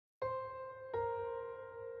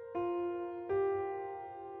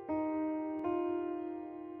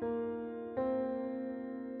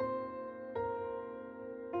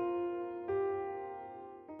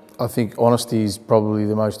I think honesty is probably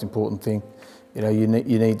the most important thing. You know, you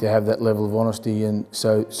need to have that level of honesty, and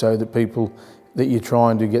so that people that you're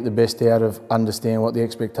trying to get the best out of understand what the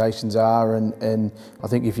expectations are, and I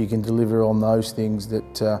think if you can deliver on those things,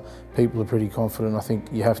 that people are pretty confident. I think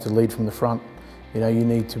you have to lead from the front. You know, you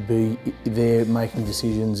need to be there making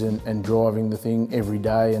decisions and driving the thing every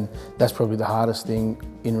day, and that's probably the hardest thing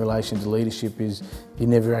in relation to leadership, is you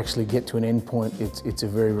never actually get to an end point. It's a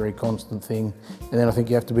very, very constant thing. And then I think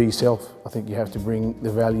you have to be yourself. I think you have to bring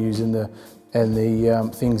the values and the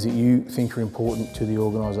things that you think are important to the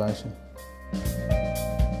organisation.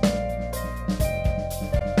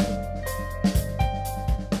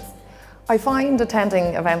 I find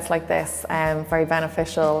attending events like this very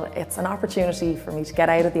beneficial. It's an opportunity for me to get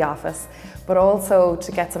out of the office, but also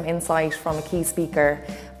to get some insight from a key speaker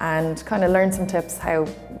and kind of learn some tips how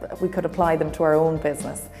we could apply them to our own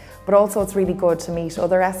business. But also it's really good to meet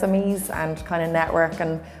other SMEs and kind of network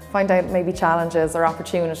and find out maybe challenges or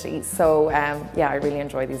opportunities. So yeah, I really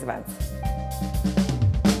enjoy these events.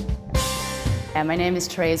 My name is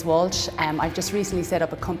Therese Walsh. I've just recently set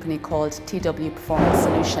up a company called TW Performance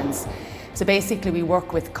Solutions. So basically we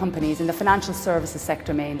work with companies in the financial services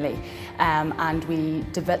sector mainly, and we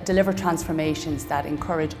deliver transformations that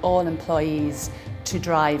encourage all employees to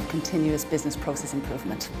drive continuous business process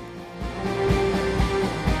improvement.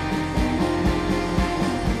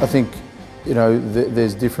 I think, you know,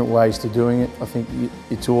 there's different ways to doing it. I think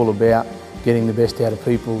it's all about getting the best out of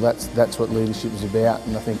people. That's what leadership is about,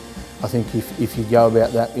 and I think if you go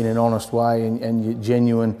about that in an honest way and you're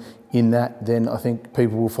genuine in that, then I think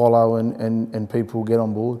people will follow and people will get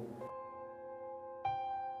on board.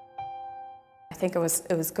 I think it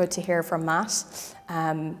was good to hear from Matt.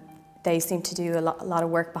 They seem to do a lot of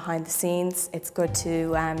work behind the scenes. It's good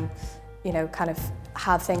to you know, kind of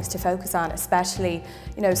have things to focus on, especially,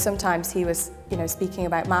 you know, sometimes he was, you know, speaking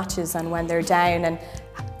about matches and when they're down, and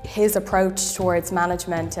his approach towards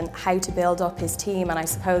management and how to build up his team, and I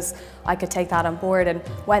suppose I could take that on board. And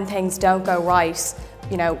when things don't go right,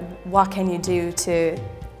 you know, what can you do to,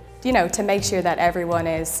 you know, to make sure that everyone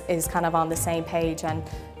is kind of on the same page and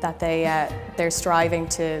that they're striving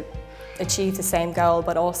to achieve the same goal,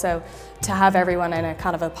 but also to have everyone in a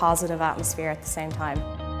kind of a positive atmosphere at the same time.